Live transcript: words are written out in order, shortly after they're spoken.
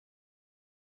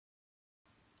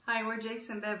Hi, we're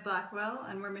Jaques and Bev Blackwell,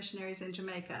 and we're missionaries in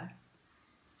Jamaica.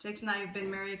 Jaques and I have been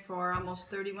married for almost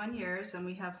 31 years, and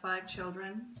we have 5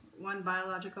 children, 1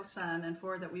 biological son, and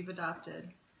 4 that we've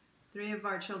adopted. 3 of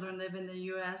our children live in the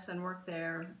U.S. and work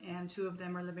there, and 2 of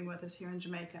them are living with us here in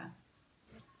Jamaica.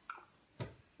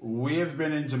 We have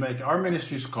been in Jamaica. Our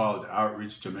ministry is called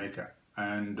Outreach Jamaica,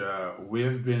 and we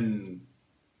have been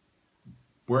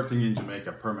working in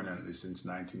Jamaica permanently since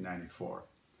 1994.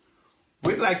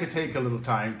 We'd like to take a little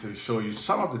time to show you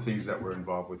some of the things that we're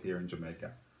involved with here in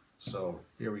Jamaica. So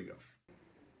here we go.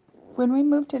 When we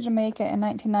moved to Jamaica in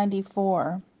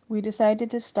 1994, we decided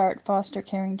to start foster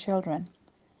caring children.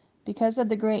 Because of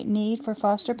the great need for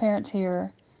foster parents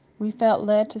here, we felt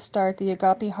led to start the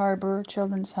Agape Harbor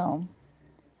Children's Home.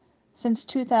 Since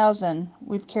 2000,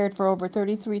 we've cared for over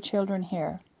 33 children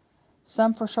here,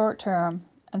 some for short-term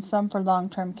and some for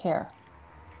long-term care.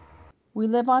 We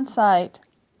live on site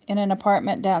in an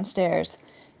apartment downstairs,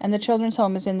 and the children's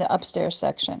home is in the upstairs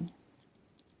section.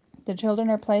 The children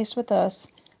are placed with us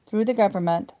through the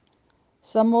government.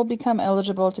 Some will become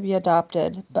eligible to be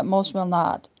adopted, but most will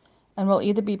not, and will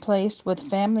either be placed with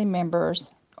family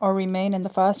members or remain in the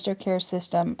foster care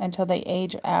system until they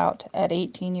age out at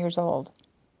 18 years old.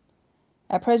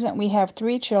 At present, we have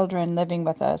 3 children living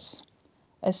with us,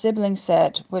 a sibling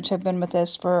set which have been with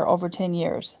us for over 10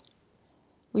 years.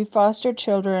 We've fostered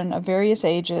children of various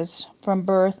ages from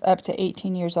birth up to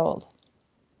 18 years old.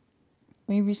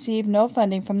 We receive no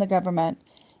funding from the government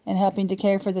in helping to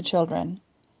care for the children.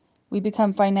 We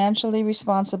become financially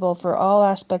responsible for all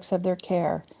aspects of their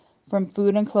care, from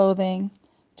food and clothing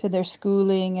to their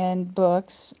schooling and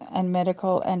books and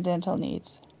medical and dental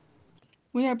needs.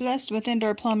 We are blessed with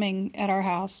indoor plumbing at our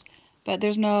house, but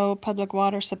there's no public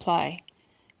water supply.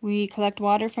 We collect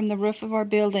water from the roof of our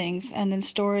buildings and then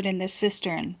store it in this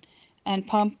cistern and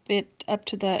pump it up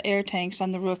to the air tanks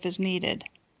on the roof as needed.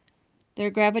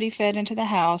 They're gravity fed into the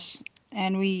house,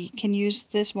 and we can use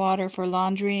this water for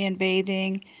laundry and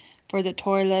bathing, for the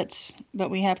toilets, but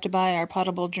we have to buy our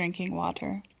potable drinking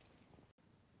water.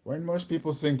 When most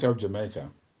people think of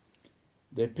Jamaica,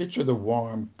 they picture the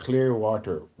warm, clear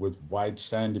water with white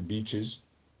sandy beaches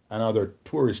and other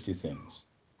touristy things.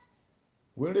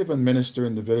 We live and minister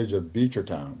in the village of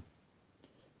Beechertown.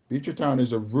 Beechertown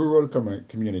is a rural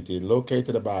community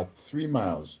located about 3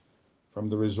 miles from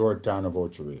the resort town of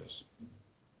Ocho Rios.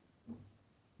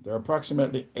 There are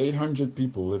approximately 800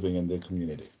 people living in the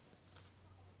community.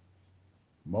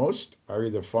 Most are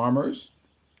either farmers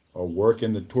or work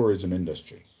in the tourism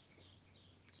industry.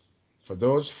 For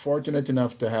those fortunate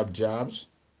enough to have jobs,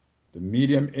 the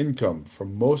median income for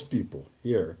most people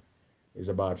here is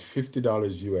about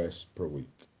 $50 US per week.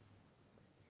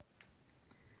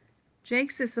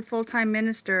 Jaques is the full-time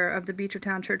minister of the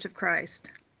Beechertown Church of Christ.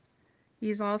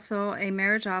 He's also a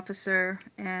marriage officer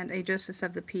and a justice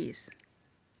of the peace.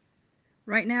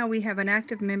 Right now we have an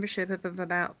active membership of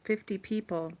about 50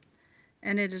 people,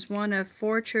 and it is one of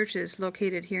 4 churches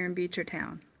located here in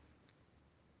Beechertown.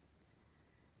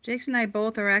 Jaques and I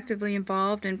both are actively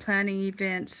involved in planning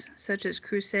events such as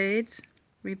crusades,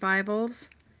 revivals,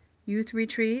 youth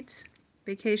retreats,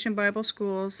 vacation Bible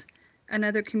schools, and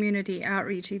other community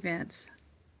outreach events.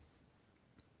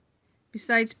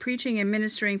 Besides preaching and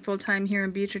ministering full-time here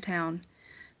in Beechertown,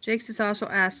 Jaques is also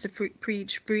asked to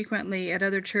preach frequently at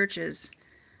other churches,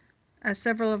 as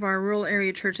several of our rural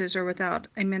area churches are without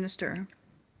a minister.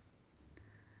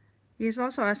 He is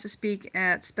also asked to speak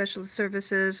at special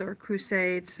services or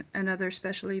crusades and other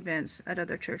special events at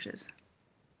other churches.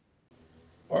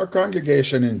 Our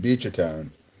congregation in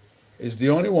Beechertown is the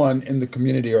only one in the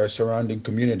community or surrounding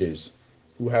communities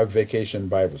who have Vacation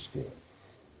Bible School.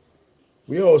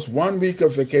 We host 1 week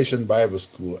of Vacation Bible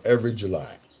School every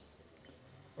July.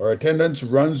 Our attendance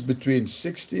runs between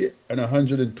 60 and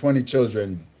 120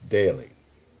 children daily.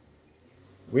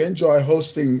 We enjoy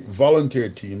hosting volunteer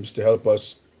teams to help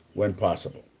us when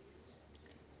possible.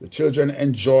 The children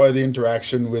enjoy the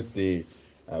interaction with the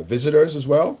visitors as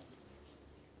well.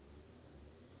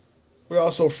 We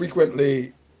also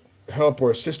frequently help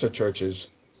our sister churches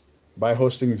by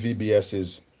hosting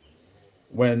VBSs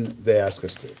when they ask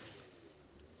us to.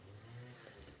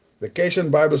 Vacation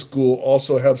Bible School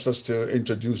also helps us to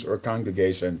introduce our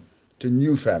congregation to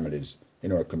new families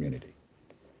in our community.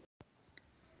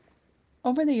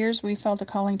 Over the years, we felt a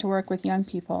calling to work with young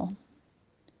people.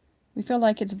 We feel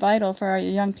like it's vital for our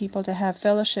young people to have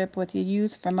fellowship with the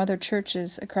youth from other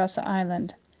churches across the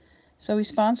island. So we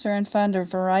sponsor and fund a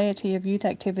variety of youth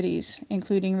activities,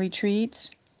 including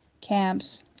retreats,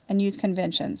 camps, and youth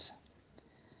conventions.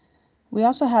 We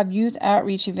also have youth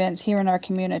outreach events here in our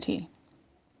community.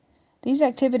 These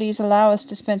activities allow us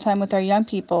to spend time with our young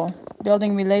people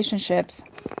building relationships,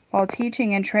 while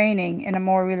teaching and training in a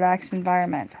more relaxed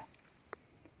environment.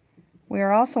 We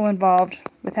are also involved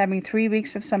with having 3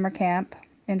 weeks of summer camp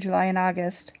in July and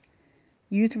August,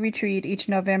 youth retreat each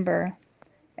November,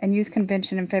 and youth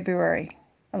convention in February,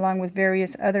 along with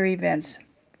various other events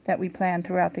that we plan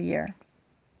throughout the year.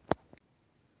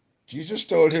 Jesus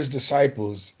told his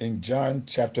disciples in John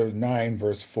chapter 9,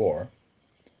 verse 4,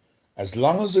 "As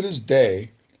long as it is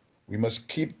day, we must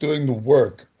keep doing the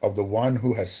work of the one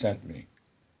who has sent me.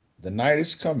 The night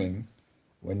is coming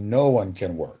when no one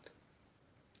can work."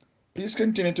 Please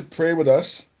continue to pray with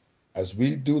us as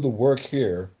we do the work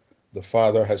here the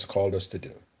Father has called us to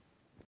do.